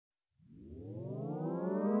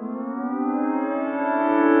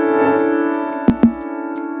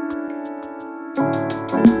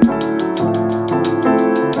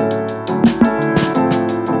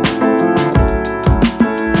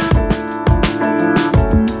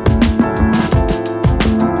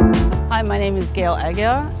Gail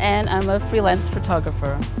Aguiar, and I'm a freelance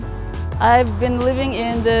photographer. I've been living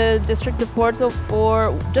in the district of Porto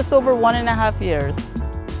for just over 1.5 years.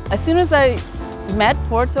 As soon as I met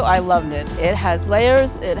Porto, I loved it. It has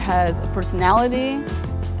layers, it has a personality,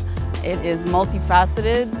 it is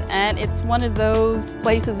multifaceted, and it's one of those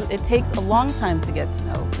places it takes a long time to get to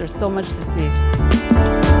know. There's so much to see.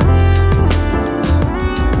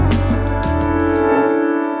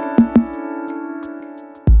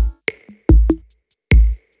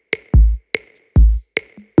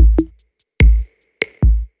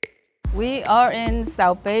 We are in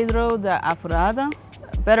São Pedro de Afurada,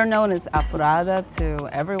 better known as Afurada to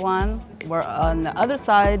everyone. We're on the other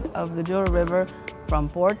side of the Douro River from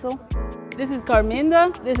Porto. This is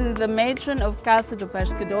Carminda. This is the matron of Casa do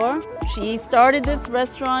Pescador. She started this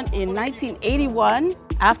restaurant in 1981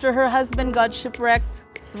 after her husband got shipwrecked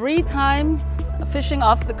 3 times fishing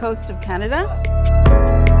off the coast of Canada.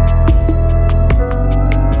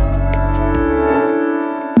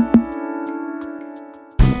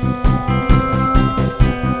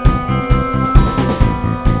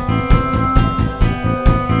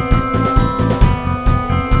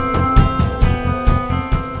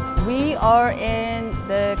 Are in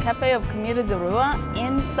the Cafe of Comida de Rua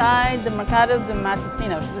inside the Mercado de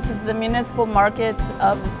Matosinhos. This is the municipal market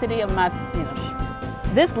of the city of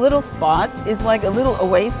Matosinhos. This little spot is like a little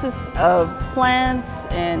oasis of plants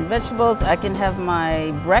and vegetables. I can have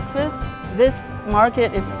my breakfast. This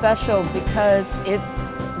market is special because it's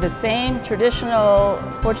the same traditional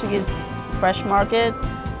Portuguese fresh market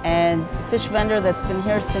and fish vendor that's been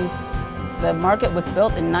here since the market was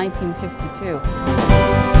built in 1952.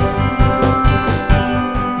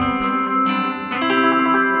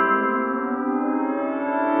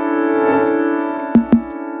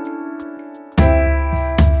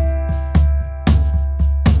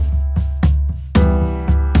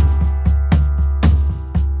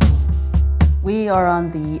 We are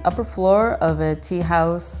on the upper floor of a tea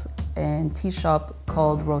house and tea shop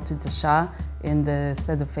called Rota in the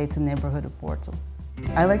Sede Feita neighborhood of Porto.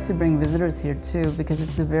 I like to bring visitors here too because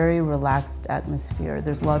it's a very relaxed atmosphere.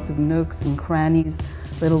 There's lots of nooks and crannies,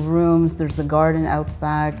 little rooms, there's the garden out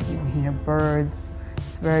back, you can hear birds.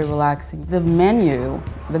 It's very relaxing. The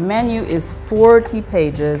menu is 40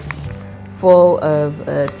 pages full of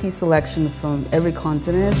tea selection from every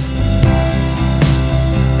continent.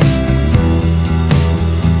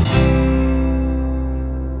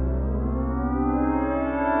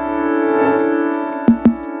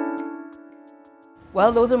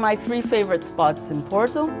 Well, those are my 3 favorite spots in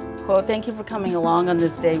Porto. So thank you for coming along on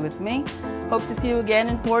this day with me. Hope to see you again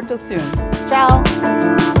in Porto soon.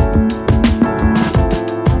 Ciao!